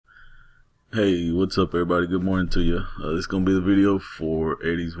Hey, what's up everybody? Good morning to you. This is going to be the video for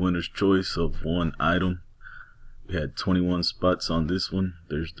Eddie's winner's choice of one item. We had 21 spots on this one.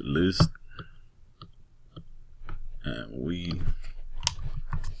 There's the list. And we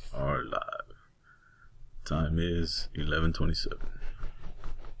are live. Time is 11:27.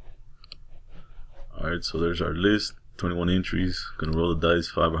 Alright, so there's our list. 21 entries. Gonna roll the dice,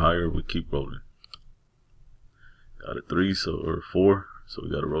 5 or higher. We keep rolling. Got a 3 or 4, so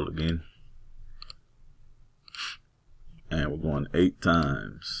we gotta roll again. And we're going 8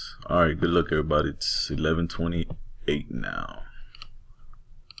 times. Alright, good luck everybody. It's 11:28 now.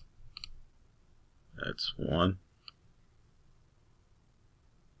 That's 1,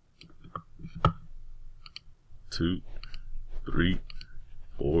 2, 3,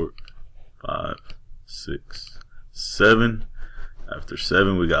 4, 5, 6, 7. After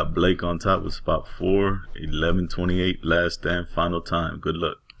 7, we got Blake on top with spot 4. 11:28, last and final time. Good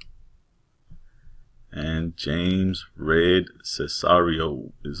luck. And James Red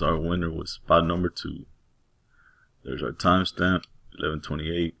Cesario is our winner with spot number 2. There's our timestamp,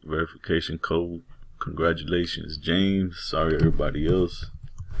 11:28, verification code. Congratulations, James. Sorry, everybody else.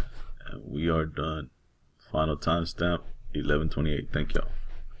 And we are done. Final timestamp, 11:28. Thank y'all.